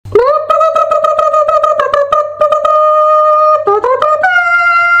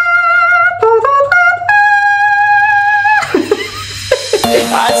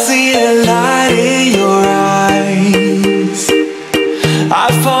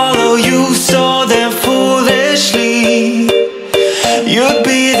follow you so damn foolishly. You'd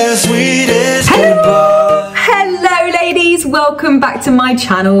be the sweetest goodbye. Hello ladies, welcome back to my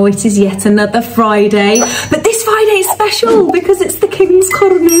channel. It is yet another Friday, but this Friday is special because it's the King's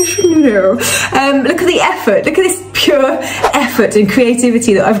coronation, you know. Look at the effort, look at this pure effort and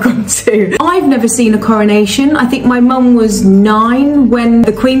creativity that I've gone to. I've never seen a coronation. I think my mum was 9 when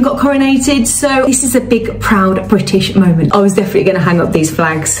the Queen got coronated, so this is a big proud British moment. I was definitely going to hang up these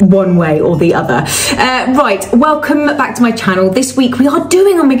flags one way or the other. Right, welcome back to my channel. This week we are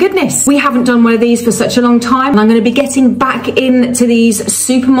doing, oh my goodness, we haven't done one of these for such a long time, and I'm going to be getting back into these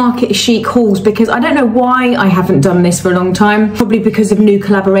supermarket chic hauls because I don't know why I haven't done this for a long time, probably because of new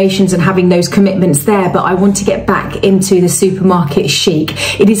collaborations and having those commitments there, but I want to get back into the supermarket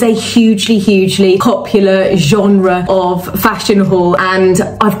chic. It is a hugely popular genre of fashion haul, and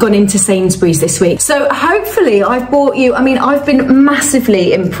I've gone into Sainsburys this week, so hopefully I've bought you, I mean, I've been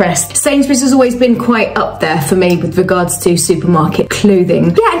massively impressed. Sainsburys has always been quite up there for me with regards to supermarket clothing.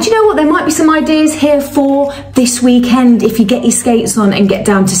 Yeah, and do you know what, there might be some ideas here for this weekend if you get your skates on and get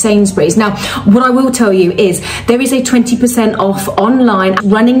down to Sainsburys. Now, what I will tell you is there is a 20% off online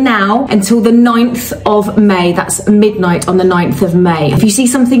running now until the 9th of May. That's midnight on the 9th of May. If you see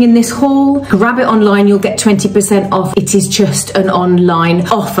something in this haul, grab it online, you'll get 20% off. It is just an online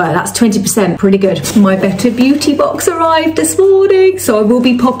offer. That's 20%, pretty good. My Better Beauty box arrived this morning, so I will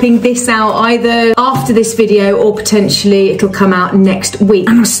be popping this out either after this video or potentially it'll come out next week.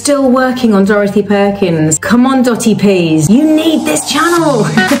 I'm still working on Dorothy Perkins. Come on, Dotty Peas, you need this channel.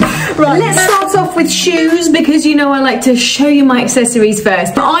 Right, let's start off with shoes because you know I like to show you my accessories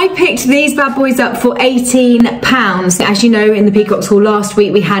first. I picked these bad boys up for £18. As you know, in the Peacocks haul last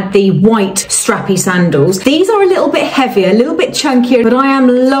week we had the white strappy sandals. These are a little bit heavier, a little bit chunkier, but I am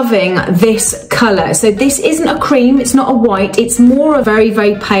loving this colour. So this isn't a cream, it's not a white, it's more a very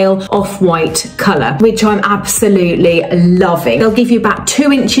pale off-white colour, which I'm absolutely loving. They'll give you about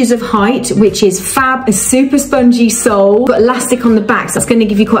 2 inches of height, which is fab, a super spongy sole, got elastic on the back, so that's going to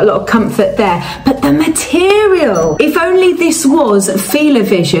give you quite a lot of comfort there. But the material, if only this was Feeler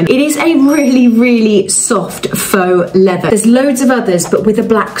Vision. It is a really soft faux leather. There's loads of others, but with a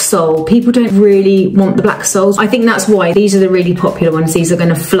black sole. People don't really want the black soles. I think that's why these are the really popular ones. These are going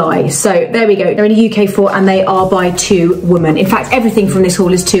to fly. So there we go. They're in a UK 4 and they are by 2 women. In fact, everything from this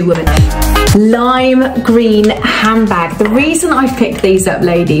haul is 2 women. Lime green handbag. The reason I picked these up,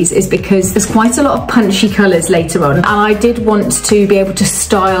 ladies, is because there's quite a lot of punchy colours later on, and I did want to be able to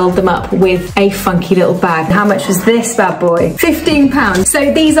style them up with a funky little bag. How much was this bad boy? £15.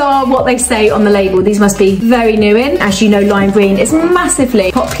 So these are what they say on the label. These must be very new in. As you know, lime green is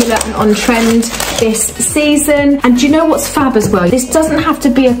massively popular and on trend this season. And do you know what's fab as well? This doesn't have to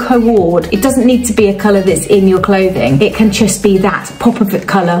be a co-ord. It doesn't need to be a colour that's in your clothing. It can just be that pop of a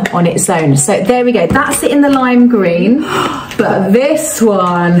colour on its own. So there we go. That's it in the lime green. But this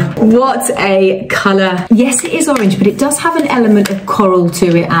one, what a colour. Yes, it is orange, but it does have an element of coral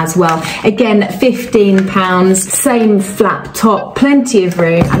to it as well. Again, £15, same flap top, plenty of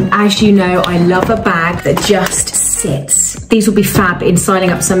room. And as you know, I love a bag that just sits. These will be fab in styling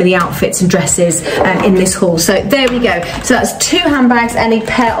up some of the outfits and dresses in this haul. So there we go. So that's 2 handbags and a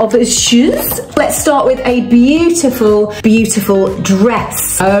pair of shoes. Let's start with a beautiful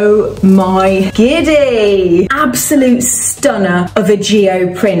dress. Oh my giddy. Absolute stunner of a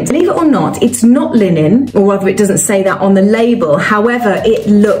geo print. Believe it or not, it's not linen, or rather it doesn't say that on the label. However, it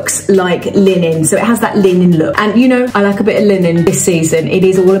looks like linen. So it has that linen look. And you know, I like a bit of linen this season. It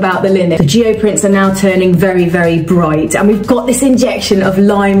is all about the linen. The geo prints are now turning very bright. And we've got this injection of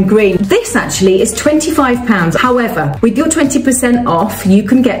lime green. This actually is £25. However, with your 20% off, you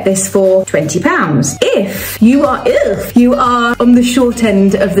can get this for £20. If you are on the short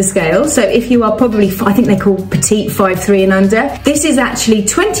end of the scale, so if you are probably, I think they call petite 5'3" and under, this is actually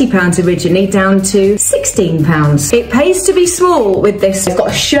 £20 originally down to £16. It pays to be small with this. It's got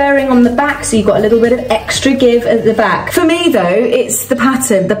a shirring on the back, so you've got a little bit of extra give at the back. For me though, it's the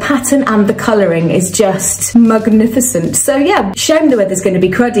pattern. The pattern and the colouring is just magnificent. So yeah, shame the weather's going to be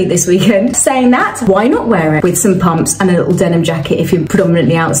cruddy this weekend. Saying that, why not wear it with some pumps and a little denim jacket if you're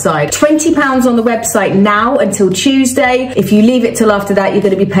predominantly outside. £20 on the website now until Tuesday. If you leave it till after that, you're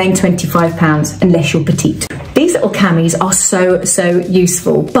going to be paying £25 unless you're petite. These little camis are so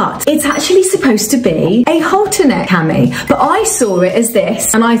useful, but it's actually supposed to be a halter neck cami, but I saw it as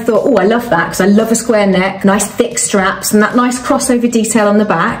this and I thought, oh, I love that because I love a square neck, nice thick straps and that nice crossover detail on the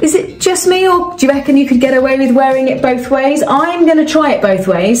back. Is it just me, or do you reckon you could get away with wearing it both ways? I'm going to try it both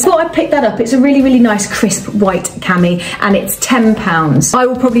ways. Thought I'd pick that up. It's a really nice crisp white cami and it's £10. I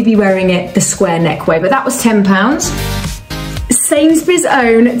will probably be wearing it the square neck way, but that was £10. Sainsbury's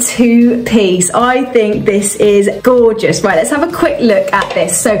own two-piece. I think this is gorgeous. Right, let's have a quick look at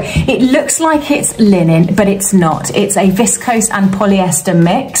this. So it looks like it's linen, but it's not. It's a viscose and polyester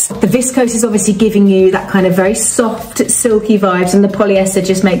mix. The viscose is obviously giving you that kind of very soft, silky vibes, and the polyester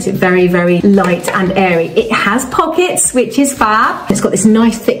just makes it very, very light and airy. It has pockets, which is fab. It's got this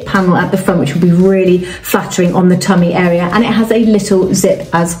nice thick panel at the front, which will be really flattering on the tummy area, and it has a little zip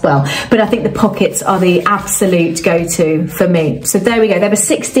as well. But I think the pockets are the absolute go-to for me. So there we go. They were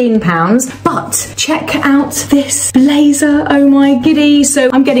 £16, but check out this blazer. Oh my giddy.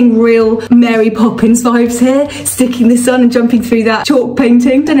 So I'm getting real Mary Poppins vibes here, sticking this on and jumping through that chalk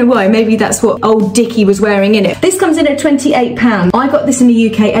painting. Don't know why, maybe that's what old Dickie was wearing in it. This comes in at £28. I got this in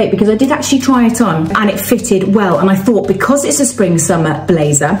the UK 8 because I did actually try it on and it fitted well, and I thought because it's a spring summer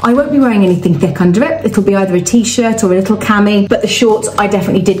blazer, I won't be wearing anything thick under it. It'll be either a t-shirt or a little cami, but the shorts I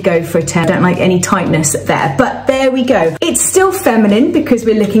definitely did go for a 10. I don't like any tightness there, but there we go. It's still feminine because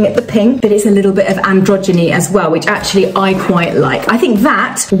we're looking at the pink, but it's a little bit of androgyny as well, which actually I quite like. I think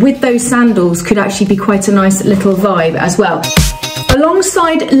that with those sandals could actually be quite a nice little vibe as well.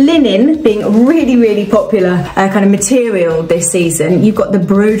 Alongside linen being really, really popular kind of material this season, you've got the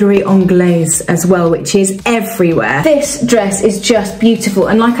broderie anglaise as well, which is everywhere. This dress is just beautiful,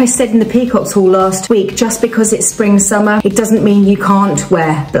 and like I said in the Peacocks haul last week, just because it's spring summer, it doesn't mean you can't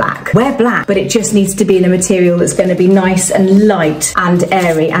wear black. Wear black, but it just needs to be in a material that's going to be nice and light and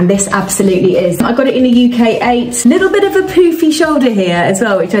airy, and this absolutely is. I got it in a UK 8. Little bit of a poofy shoulder here as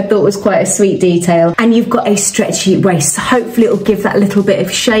well, which I thought was quite a sweet detail, and you've got a stretchy waist, so hopefully it'll give that little bit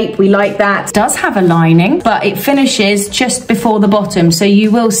of shape. We like that. It does have a lining, but it finishes just before the bottom, so you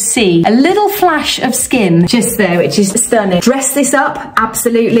will see a little flash of skin just there, which is stunning. Dress this up,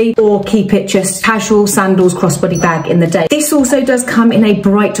 absolutely, or keep it just casual sandals crossbody bag in the day. This also does come in a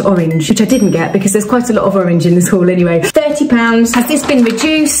bright orange, which I didn't get because there's quite a lot of orange in this haul anyway. £30. Has this been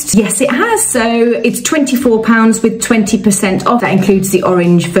reduced? Yes, it has. So it's £24 with 20% off. That includes the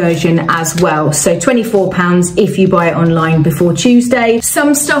orange version as well. So £24 if you buy it online before Tuesday.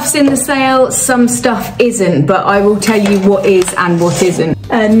 Some stuff's in the sale, some stuff isn't, but I will tell you what is and what isn't.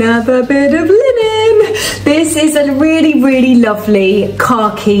 Another bit of linen. This is a really, really lovely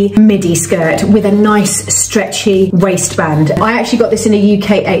khaki midi skirt with a nice stretchy waistband. I actually got this in a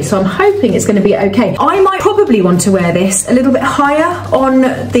UK 8, so I'm hoping it's going to be okay. I might probably want to wear this a little bit higher on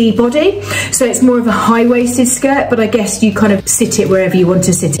the body, so it's more of a high-waisted skirt, but I guess you kind of sit it wherever you want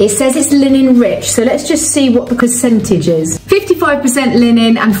to sit it. It says it's linen rich, so let's just see what the percentage is. 55%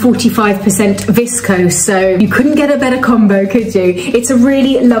 linen and 45% viscose, so you couldn't get a better combo, could you? It's a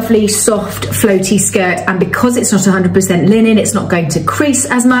really lovely soft floaty skirt, and because it's not 100% linen, it's not going to crease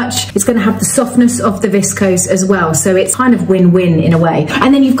as much. It's going to have the softness of the viscose as well, so it's kind of win-win in a way.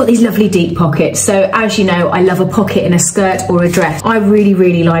 And then you've got these lovely deep pockets, so as you know, I love a pocket in a skirt or a dress. I really,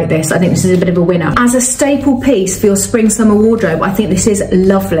 really like this. I think this is a bit of a winner. As a staple piece for your spring-summer wardrobe, I think this is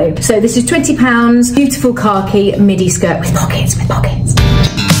lovely. So this is £20, beautiful khaki midi skirt with pockets,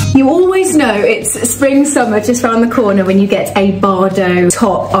 You always know it's spring summer just around the corner when you get a Bardot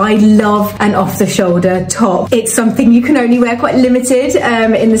top. I love an off-the-shoulder top. It's something you can only wear quite limited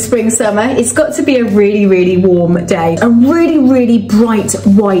in the spring summer. It's got to be a really, really warm day. A really, really bright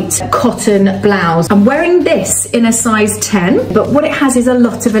white cotton blouse. I'm wearing this in a size 10, but what it has is a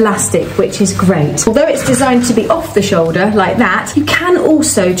lot of elastic, which is great. Although it's designed to be off the shoulder like that, you can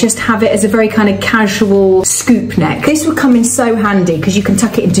also just have it as a very kind of casual scoop neck. This would come in so handy because you can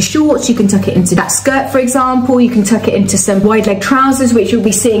tuck it into shorts, you can tuck it into that skirt, for example, you can tuck it into some wide leg trousers, which you'll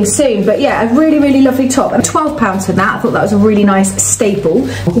be seeing soon. But yeah, a really, really lovely top, and £12 for that. I thought that was a really nice staple.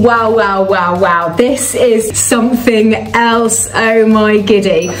 Wow, wow, wow, wow. This is something else. Oh my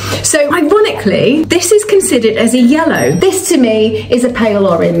giddy. So ironically, this is considered as a yellow. This to me is a pale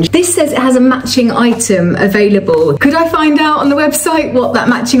orange. This says it has a matching item available. Could I find out on the website what that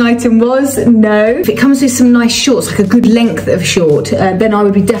matching item was? No. If it comes with some nice shorts, like a good length of short, then I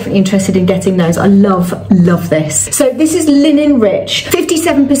would be definitely interested in getting those. I love this. So this is linen rich,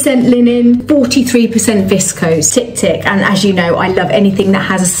 57% linen, 43% viscose, tick tick. And as you know, I love anything that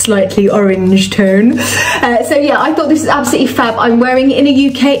has a slightly orange tone. So yeah, I thought this is absolutely fab. I'm wearing it in a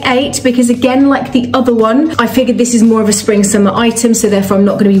UK 8 because again, like the other one, I figured this is more of a spring summer item, so therefore I'm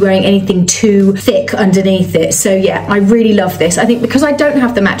not going to be wearing anything too thick underneath it. So yeah, I really love this. I think because I don't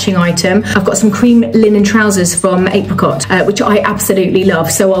have the matching item, I've got some cream linen trousers from Apricot, which I absolutely love.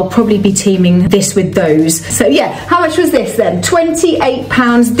 So I'll probably be teaming this with those. So yeah, how much was this then?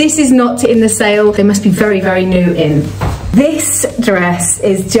 £28. This is not in the sale. They must be very, very new in. This dress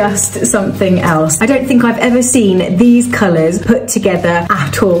is just something else. I don't think I've ever seen these colours put together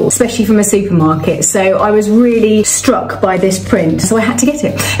at all, especially from a supermarket. So I was really struck by this print, so I had to get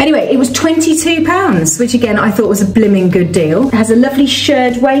it. Anyway, it was £22, which again I thought was a blimming good deal. It has a lovely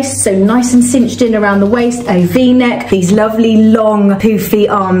shirred waist, so nice and cinched in around the waist, a V-neck, these lovely long poofy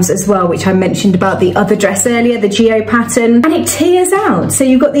arms as well, which I mentioned about the other dress earlier, the Geo pattern, and it tears out. So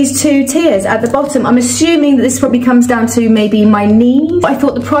you've got these two tiers at the bottom. I'm assuming that this probably comes down to maybe my knee. I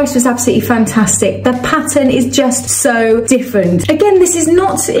thought the price was absolutely fantastic. The pattern is just so different. Again, this is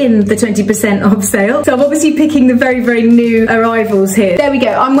not in the 20% off sale, so I'm obviously picking the very, very new arrivals here. There we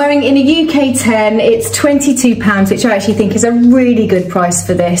go. I'm wearing in a UK 10. It's £22, which I actually think is a really good price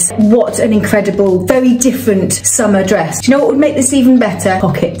for this. What an incredible, very different summer dress. Do you know what would make this even better?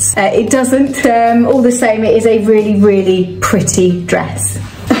 Pockets. It doesn't. All the same, it is a really, really pretty dress.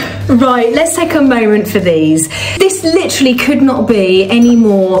 Right, let's take a moment for these. This literally could not be any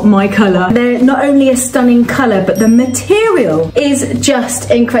more my colour. They're not only a stunning colour, but the material is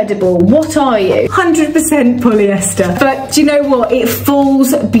just incredible. What are you? 100% polyester. But do you know what? It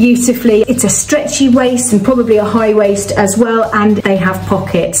falls beautifully. It's a stretchy waist and probably a high waist as well, and they have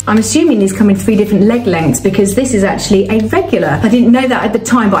pockets. I'm assuming these come in 3 different leg lengths because this is actually a regular. I didn't know that at the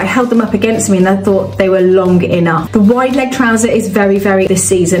time, but I held them up against me and I thought they were long enough. The wide leg trouser is very, very this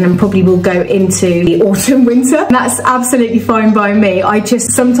season and probably will go into the autumn winter. That's absolutely fine by me. I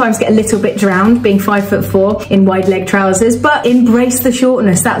just sometimes get a little bit drowned being 5'4" in wide leg trousers, but embrace the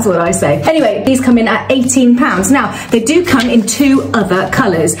shortness, that's what I say. Anyway, these come in at £18. Now, they do come in 2 other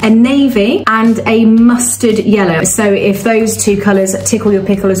colours, a navy and a mustard yellow. So if those 2 colours tickle your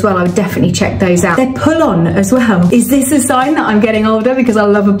pickle as well, I would definitely check those out. They're pull-on as well. Is this a sign that I'm getting older? Because I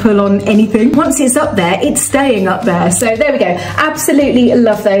love a pull-on anything. Once it's up there, it's staying up there. So there we go. Absolutely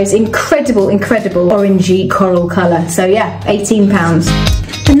love those. Incredible, incredible orangey coral colour. So yeah, £18.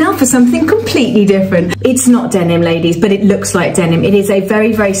 And now for something completely different. It's not denim, ladies, but it looks like denim. It is a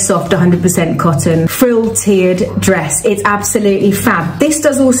very, very soft 100% cotton frill tiered dress. It's absolutely fab. This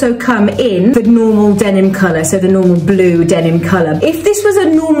does also come in the normal denim colour, so the normal blue denim colour. If this was a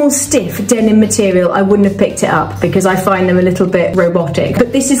normal stiff denim material, I wouldn't have picked it up because I find them a little bit robotic.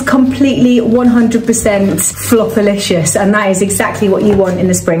 But this is completely 100% flopalicious, and that is exactly what you want in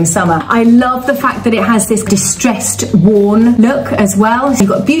the spring, summer. I love the fact that it has this distressed, worn look as well. You've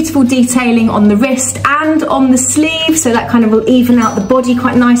got beautiful detailing on the wrist and on the sleeve, so that kind of will even out the body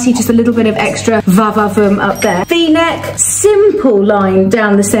quite nicely, just a little bit of extra va-va-voom up there. V-neck, simple line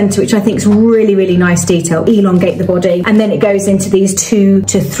down the centre, which I think is really, really nice detail. Elongate the body, and then it goes into these 2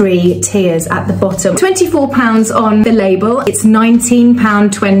 to 3 tiers at the bottom. £24 on the label. It's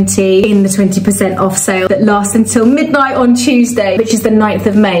 £19.20 in the 20% off sale that lasts until midnight on Tuesday, which is the 9th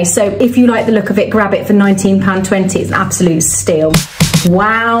of May. So if you like the look of it, grab it for £19.20. It's an absolute steal.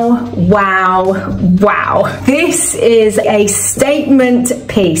 Wow, wow, wow. This is a statement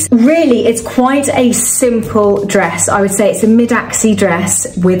piece. Really, it's quite a simple dress. I would say it's a mid-axi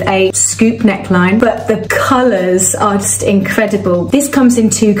dress with a scoop neckline, but the colours are just incredible. This comes in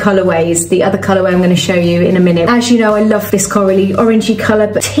 2 colourways. The other colourway I'm going to show you in a minute. As you know, I love this corally orangey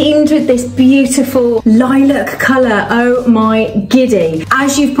colour, but teamed with this beautiful lilac colour. Oh my giddy.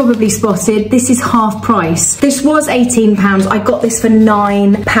 As you've probably spotted, this is half price. This was £18. I got this for £9,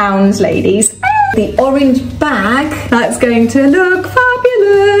 ladies. The orange bag, that's going to look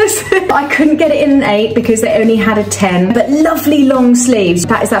fabulous. I couldn't get it in an 8 because they only had a 10, but lovely long sleeves.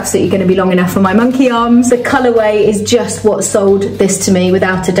 That is absolutely going to be long enough for my monkey arms. The colourway is just what sold this to me,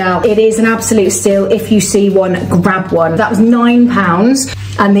 without a doubt. It is an absolute steal. If you see one, grab one. That was £9.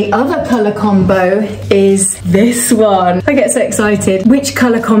 And the other colour combo is this one. I get so excited. Which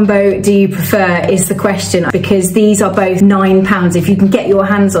colour combo do you prefer is the question, because these are both £9. If you can get your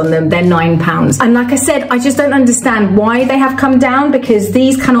hands on them, they're £9. And like I said, I just don't understand why they have come down, because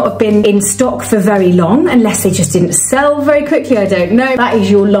these cannot have been in stock for very long, unless they just didn't sell very quickly. I don't know. That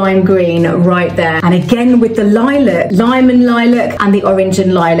is your lime green right there. And again with the lilac, lime and lilac, and the orange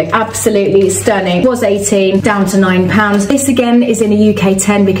and lilac. Absolutely stunning. It was 18, down to £9. This again is in a UK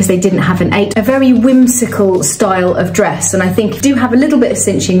 10 because they didn't have an 8. A very whimsical style of dress, and I think if you do have a little bit of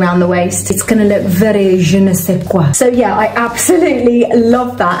cinching around the waist, it's going to look very je ne sais quoi. So yeah, I absolutely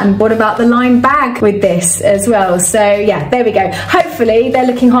love that. And what about the line bag with this as well? So yeah, there we go. Hopefully they're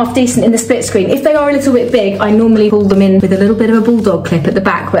looking half decent in the split screen. If they are a little bit big, I normally pull them in with a little bit of a bulldog clip at the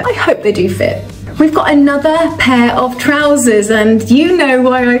back, but I hope they do fit. we've got another pair of trousers, and you know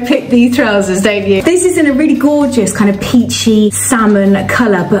why I picked these trousers, don't you? This is in a really gorgeous kind of peachy salmon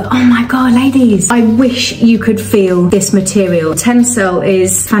colour, but oh my god, ladies, I wish you could feel this material. Tencel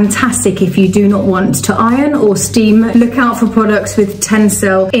is fantastic if you do not want to iron or steam. Look out for products with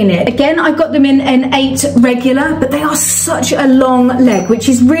Tencel in it. Again, I got them in an 8 regular, but they are such a long leg, which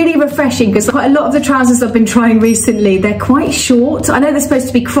is really refreshing because quite a lot of the trousers I've been trying recently, they're quite short. I know they're supposed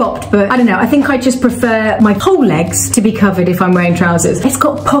to be cropped, but I don't know, I think I just prefer my whole legs to be covered if I'm wearing trousers. It's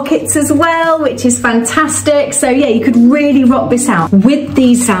got pockets as well, which is fantastic. So yeah, you could really rock this out with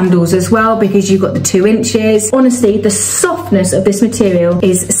these sandals as well because you've got the 2 inches. Honestly, the softness of this material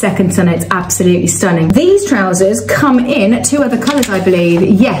is second to none. It's absolutely stunning. These trousers come in 2 other colours, I believe.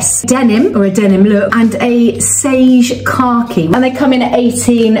 Yes, denim or a denim look and a sage khaki, and they come in at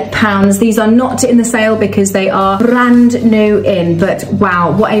 £18. These are not in the sale because they are brand new in, but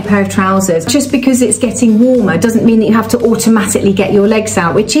wow, what a pair of trousers. Just because it's getting warmer doesn't mean that you have to automatically get your legs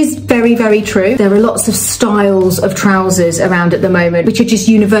out, which is very, very true. There are lots of styles of trousers around at the moment which are just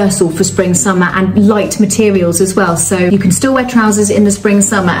universal for spring, summer, and light materials as well. So you can still wear trousers in the spring,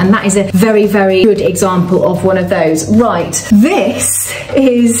 summer, and that is a very, very good example of one of those. Right, this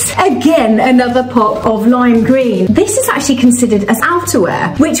is again another pop of lime green. This is actually considered as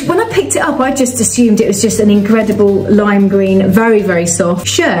outerwear, which when I picked it up, I just assumed it was just an incredible lime green, very, very soft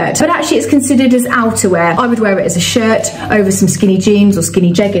shirt, but actually it's considered as outerwear. I would wear it as a shirt over some skinny jeans or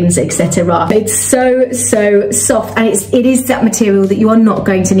skinny jeggings, etc. It's so, so soft, and it is that material that you are not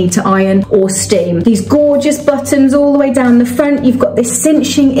going to need to iron or steam. These gorgeous buttons all the way down the front. You've got this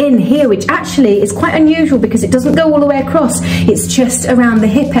cinching in here, which actually is quite unusual because it doesn't go all the way across. It's just around the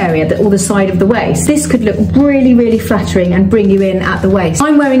hip area, or the side of the waist. This could look really, really flattering and bring you in at the waist.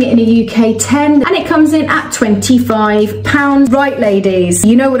 I'm wearing it in a UK 10 and it comes in at £25. Right, ladies,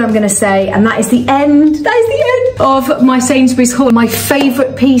 you know what I'm going to say, and that is the end. That is the end of my Sainsbury's haul. My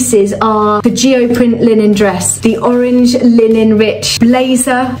favourite pieces are the geoprint linen dress, the orange linen rich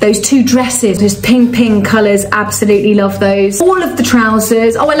blazer, those 2 dresses, those pink colours, absolutely love those. All of the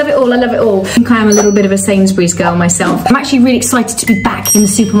trousers, oh I love it all, I love it all. I think I am a little bit of a Sainsbury's girl myself. I'm actually really excited to be back in the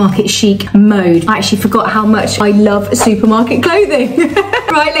supermarket chic mode. I actually forgot how much I love supermarket clothing.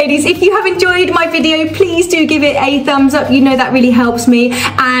 Right, ladies, if you have enjoyed my video, please do give it a thumbs up. You know that really helps me.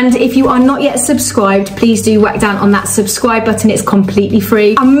 And if you are not yet subscribed, please do whack down on that subscribe button. It's completely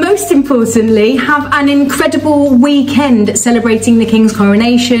free. And most importantly, have an incredible weekend celebrating the King's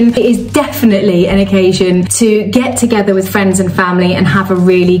coronation. It is definitely an occasion to get together with friends and family and have a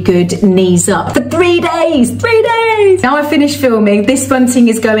really good knees up for 3 days. 3 days! Now I've finished filming, this bunting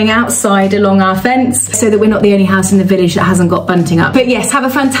is going outside along our fence so that we're not the only house in the village that hasn't got bunting up. But yes, have a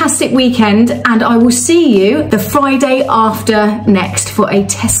fantastic weekend, and I will see you the Friday after next for a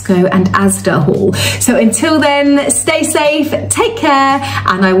Tesco and Asda haul. So until then, stay safe, take care,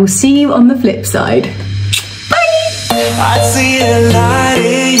 and I will see you on the flip side. Bye! I see a light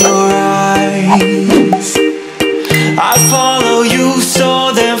in your eyes. I follow you,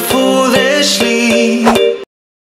 so therefore